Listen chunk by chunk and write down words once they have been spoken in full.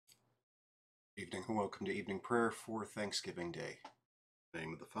Evening and welcome to evening prayer for Thanksgiving Day. In the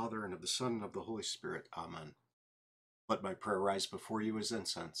name of the Father, and of the Son, and of the Holy Spirit. Amen. Let my prayer rise before you as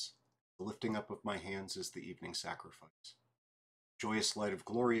incense. The lifting up of my hands is the evening sacrifice. Joyous light of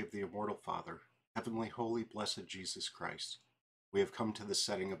glory of the immortal Father, heavenly, holy, blessed Jesus Christ, we have come to the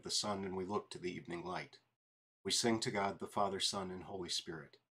setting of the sun, and we look to the evening light. We sing to God, the Father, Son, and Holy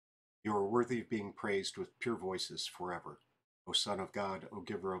Spirit. You are worthy of being praised with pure voices forever. O Son of God, O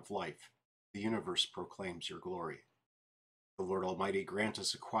Giver of life, the universe proclaims your glory. The Lord Almighty grant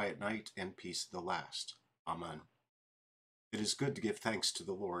us a quiet night and peace at the last. Amen. It is good to give thanks to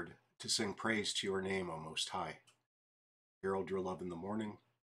the Lord, to sing praise to your name, O Most High. Herald your love in the morning,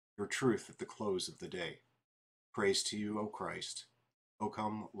 your truth at the close of the day. Praise to you, O Christ. O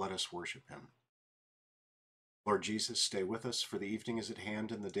come, let us worship him. Lord Jesus, stay with us, for the evening is at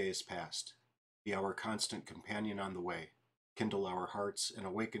hand and the day is past. Be our constant companion on the way. Kindle our hearts and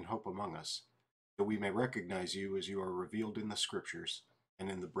awaken hope among us, that we may recognize you as you are revealed in the Scriptures and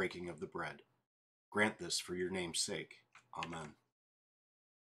in the breaking of the bread. Grant this for your name's sake. Amen.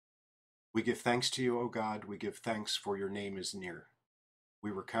 We give thanks to you, O God. We give thanks, for your name is near. We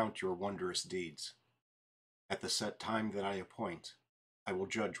recount your wondrous deeds. At the set time that I appoint, I will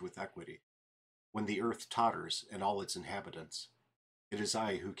judge with equity. When the earth totters and all its inhabitants, it is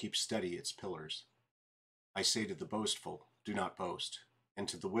I who keep steady its pillars. I say to the boastful, do not boast, and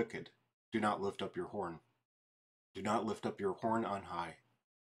to the wicked, do not lift up your horn. Do not lift up your horn on high,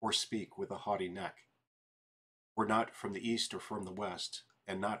 or speak with a haughty neck. For not from the east or from the west,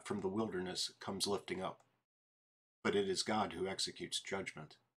 and not from the wilderness comes lifting up, but it is God who executes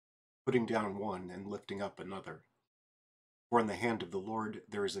judgment, putting down one and lifting up another. For in the hand of the Lord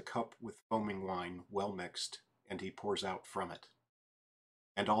there is a cup with foaming wine well mixed, and he pours out from it.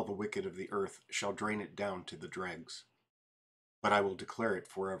 And all the wicked of the earth shall drain it down to the dregs. But I will declare it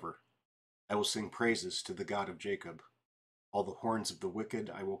forever. I will sing praises to the God of Jacob. All the horns of the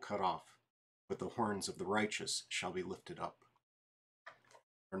wicked I will cut off, but the horns of the righteous shall be lifted up.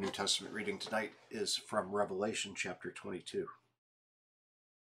 Our New Testament reading tonight is from Revelation chapter 22.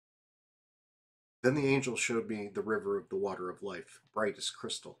 Then the angel showed me the river of the water of life, bright as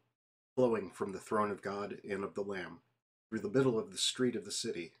crystal, flowing from the throne of God and of the Lamb, through the middle of the street of the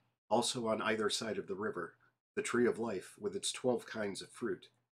city. Also on either side of the river, the tree of life with its 12 kinds of fruit,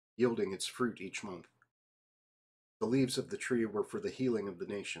 yielding its fruit each month. The leaves of the tree were for the healing of the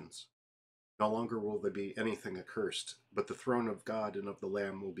nations. No longer will there be anything accursed, but the throne of God and of the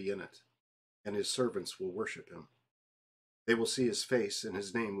Lamb will be in it, and his servants will worship him. They will see his face, and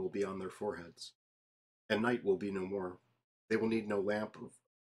his name will be on their foreheads. And night will be no more. They will need no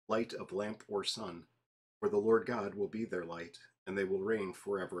light of lamp or sun, for the Lord God will be their light, and they will reign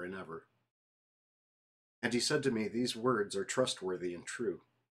forever and ever. And he said to me, these words are trustworthy and true.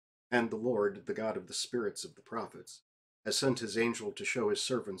 And the Lord, the God of the spirits of the prophets, has sent his angel to show his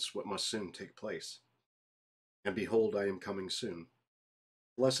servants what must soon take place. And behold, I am coming soon.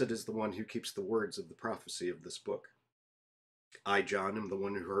 Blessed is the one who keeps the words of the prophecy of this book. I, John, am the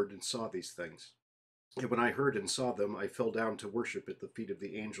one who heard and saw these things. And when I heard and saw them, I fell down to worship at the feet of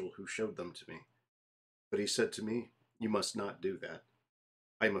the angel who showed them to me. But he said to me, you must not do that.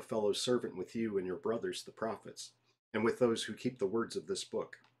 I am a fellow servant with you and your brothers the prophets, and with those who keep the words of this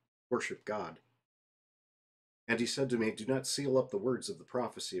book. Worship God. And he said to me, do not seal up the words of the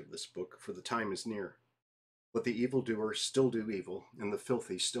prophecy of this book, for the time is near. Let the evildoer still do evil, and the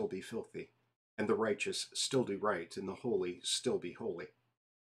filthy still be filthy, and the righteous still do right, and the holy still be holy.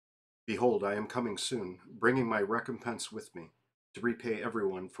 Behold, I am coming soon, bringing my recompense with me, to repay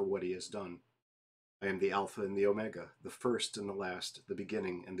everyone for what he has done. I am the Alpha and the Omega, the first and the last, the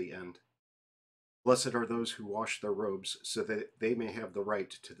beginning and the end. Blessed are those who wash their robes, so that they may have the right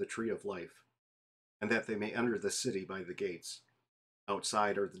to the tree of life, and that they may enter the city by the gates.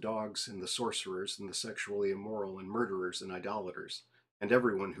 Outside are the dogs and the sorcerers and the sexually immoral and murderers and idolaters, and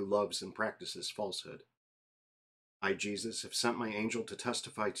everyone who loves and practices falsehood. I, Jesus, have sent my angel to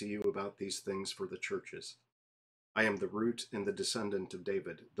testify to you about these things for the churches. I am the root and the descendant of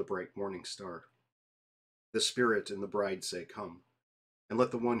David, the bright morning star. The Spirit and the bride say, come. And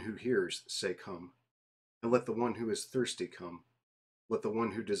let the one who hears say, come. And let the one who is thirsty come. Let the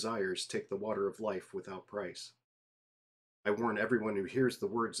one who desires take the water of life without price. I warn everyone who hears the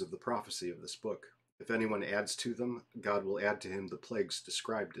words of the prophecy of this book. If anyone adds to them, God will add to him the plagues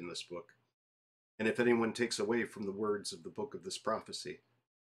described in this book. And if anyone takes away from the words of the book of this prophecy,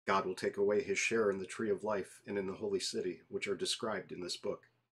 God will take away his share in the tree of life and in the holy city, which are described in this book.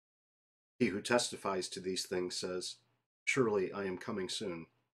 He who testifies to these things says, surely I am coming soon.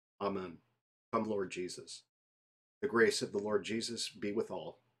 Amen. Come, Lord Jesus. The grace of the Lord Jesus be with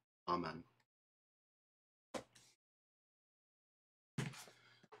all. Amen.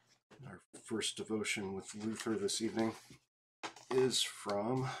 first devotion with Luther this evening is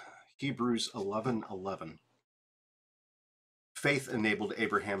from Hebrews 11:11. Faith enabled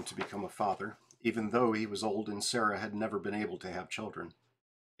Abraham to become a father, even though he was old and Sarah had never been able to have children.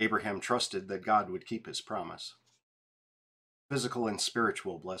 Abraham trusted that God would keep his promise. Physical and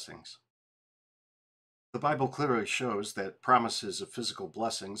spiritual blessings. The Bible clearly shows that promises of physical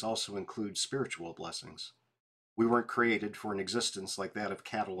blessings also include spiritual blessings. We weren't created for an existence like that of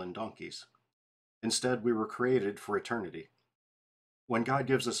cattle and donkeys. Instead, we were created for eternity. When God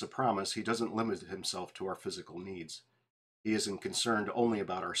gives us a promise, he doesn't limit himself to our physical needs. He isn't concerned only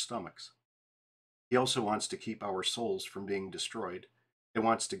about our stomachs. He also wants to keep our souls from being destroyed and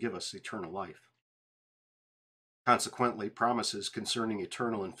wants to give us eternal life. Consequently, promises concerning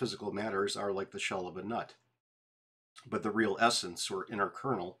eternal and physical matters are like the shell of a nut. But the real essence or inner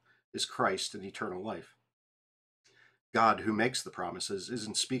kernel is Christ and eternal life. God, who makes the promises,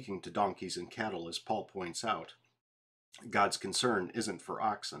 isn't speaking to donkeys and cattle, as Paul points out. God's concern isn't for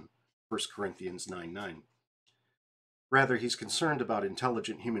oxen, 1 Corinthians 9:9. Rather, he's concerned about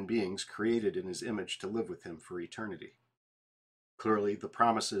intelligent human beings created in his image to live with him for eternity. Clearly, the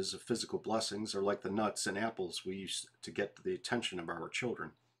promises of physical blessings are like the nuts and apples we use to get the attention of our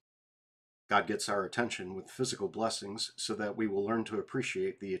children. God gets our attention with physical blessings so that we will learn to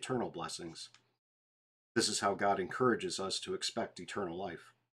appreciate the eternal blessings. This is how God encourages us to expect eternal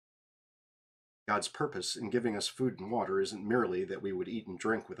life. God's purpose in giving us food and water isn't merely that we would eat and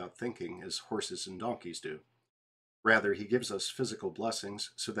drink without thinking, as horses and donkeys do. Rather, he gives us physical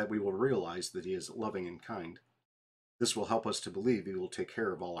blessings so that we will realize that he is loving and kind. This will help us to believe he will take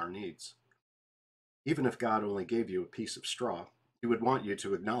care of all our needs. Even if God only gave you a piece of straw, he would want you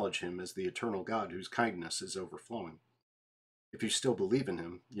to acknowledge him as the eternal God whose kindness is overflowing. If you still believe in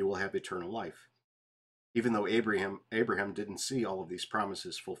him, you will have eternal life. Even though Abraham didn't see all of these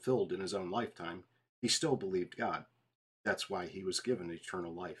promises fulfilled in his own lifetime, he still believed God. That's why he was given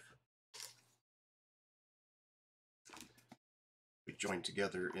eternal life. We join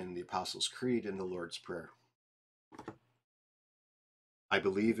together in the Apostles' Creed and the Lord's Prayer. I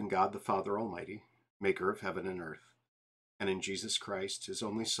believe in God the Father Almighty, maker of heaven and earth, and in Jesus Christ, his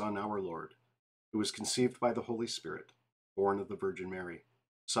only Son, our Lord, who was conceived by the Holy Spirit, born of the Virgin Mary,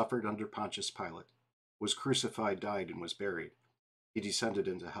 suffered under Pontius Pilate, was crucified, died, and was buried. He descended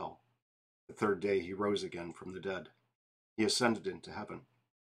into hell. The third day he rose again from the dead. He ascended into heaven,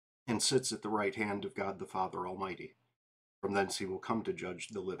 and sits at the right hand of God the Father Almighty. From thence he will come to judge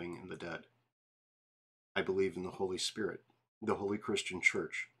the living and the dead. I believe in the Holy Spirit, the holy Christian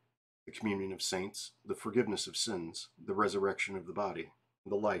Church, the communion of saints, the forgiveness of sins, the resurrection of the body,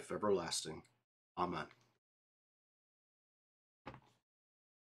 and the life everlasting. Amen.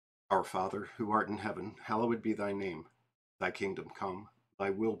 Our Father, who art in heaven, hallowed be thy name. Thy kingdom come, thy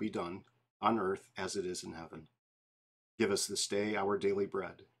will be done, on earth as it is in heaven. Give us this day our daily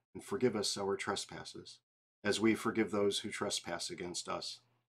bread, and forgive us our trespasses, as we forgive those who trespass against us.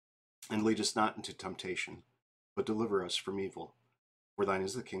 And lead us not into temptation, but deliver us from evil. For thine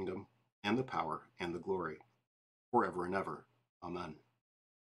is the kingdom, and the power, and the glory, forever and ever. Amen.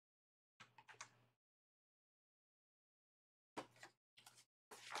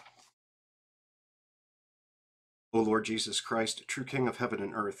 O Lord Jesus Christ, true King of heaven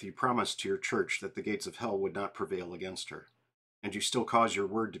and earth, you promised to your church that the gates of hell would not prevail against her, and you still cause your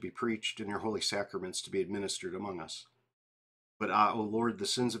word to be preached and your holy sacraments to be administered among us. But O Lord, the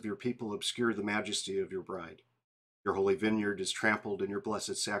sins of your people obscure the majesty of your bride. Your holy vineyard is trampled, and your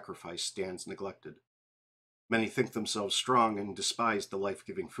blessed sacrifice stands neglected. Many think themselves strong and despise the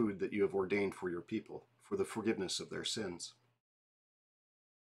life-giving food that you have ordained for your people, for the forgiveness of their sins.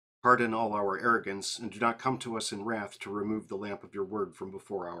 Pardon all our arrogance, and do not come to us in wrath to remove the lamp of your word from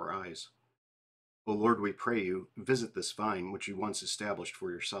before our eyes. O Lord, we pray you, visit this vine which you once established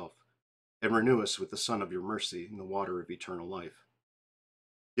for yourself, and renew us with the sun of your mercy and the water of eternal life.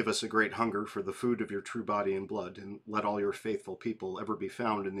 Give us a great hunger for the food of your true body and blood, and let all your faithful people ever be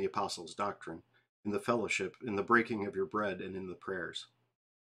found in the apostles' doctrine, in the fellowship, in the breaking of your bread, and in the prayers.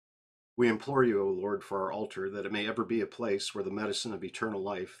 We implore you, O Lord, for our altar, that it may ever be a place where the medicine of eternal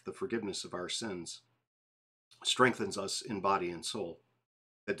life, the forgiveness of our sins, strengthens us in body and soul,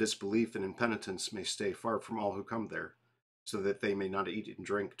 that disbelief and impenitence may stay far from all who come there, so that they may not eat and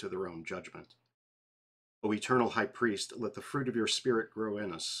drink to their own judgment. O eternal high priest, let the fruit of your Spirit grow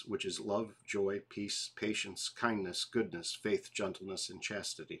in us, which is love, joy, peace, patience, kindness, goodness, faith, gentleness, and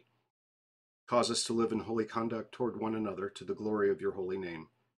chastity. Cause us to live in holy conduct toward one another to the glory of your holy name,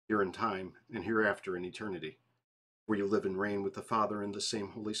 here in time and hereafter in eternity, where you live and reign with the Father and the same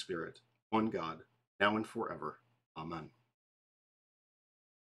Holy Spirit, one God, now and forever. Amen.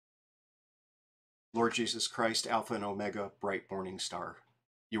 Lord Jesus Christ, Alpha and Omega, bright morning star.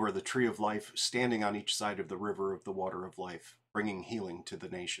 You are the tree of life, standing on each side of the river of the water of life, bringing healing to the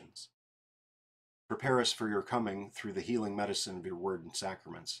nations. Prepare us for your coming through the healing medicine of your word and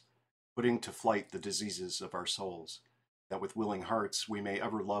sacraments, putting to flight the diseases of our souls, that with willing hearts we may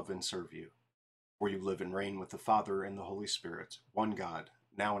ever love and serve you. For you live and reign with the Father and the Holy Spirit, one God,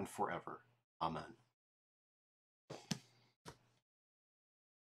 now and forever. Amen.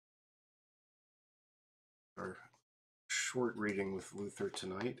 Our short reading with Luther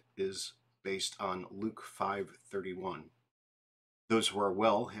tonight is based on Luke 5:31. Those who are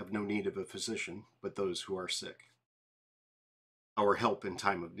well have no need of a physician, but those who are sick. Our help in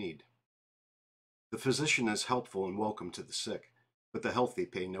time of need. The physician is helpful and welcome to the sick, but the healthy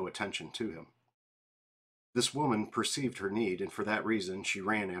pay no attention to him. This woman perceived her need, and for that reason she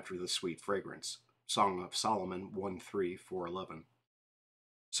ran after the sweet fragrance. Song of Solomon 1:3, 4:11.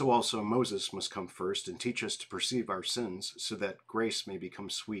 So also Moses must come first and teach us to perceive our sins, so that grace may become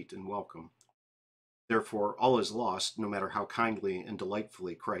sweet and welcome. Therefore, all is lost, no matter how kindly and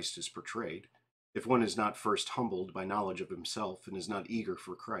delightfully Christ is portrayed, if one is not first humbled by knowledge of himself and is not eager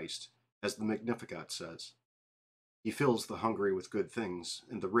for Christ, as the Magnificat says. He fills the hungry with good things,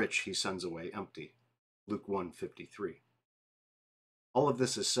 and the rich he sends away empty. Luke 1:53. All of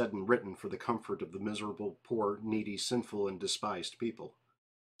this is said and written for the comfort of the miserable, poor, needy, sinful, and despised people,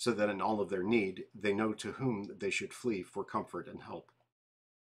 so that in all of their need they know to whom they should flee for comfort and help.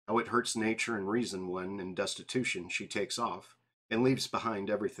 How it hurts nature and reason when, in destitution, she takes off and leaves behind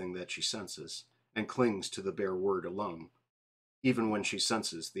everything that she senses, and clings to the bare word alone, even when she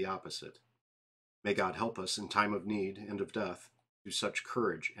senses the opposite. May God help us in time of need and of death to such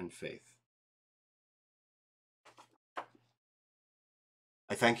courage and faith.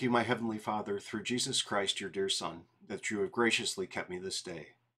 I thank you, my heavenly Father, through Jesus Christ, your dear Son, that you have graciously kept me this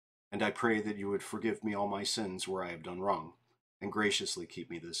day. And I pray that you would forgive me all my sins where I have done wrong, and graciously keep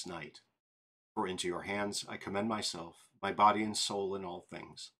me this night. For into your hands I commend myself, my body and soul in all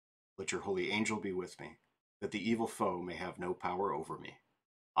things. Let your holy angel be with me, that the evil foe may have no power over me.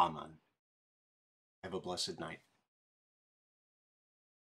 Amen. Have a blessed night.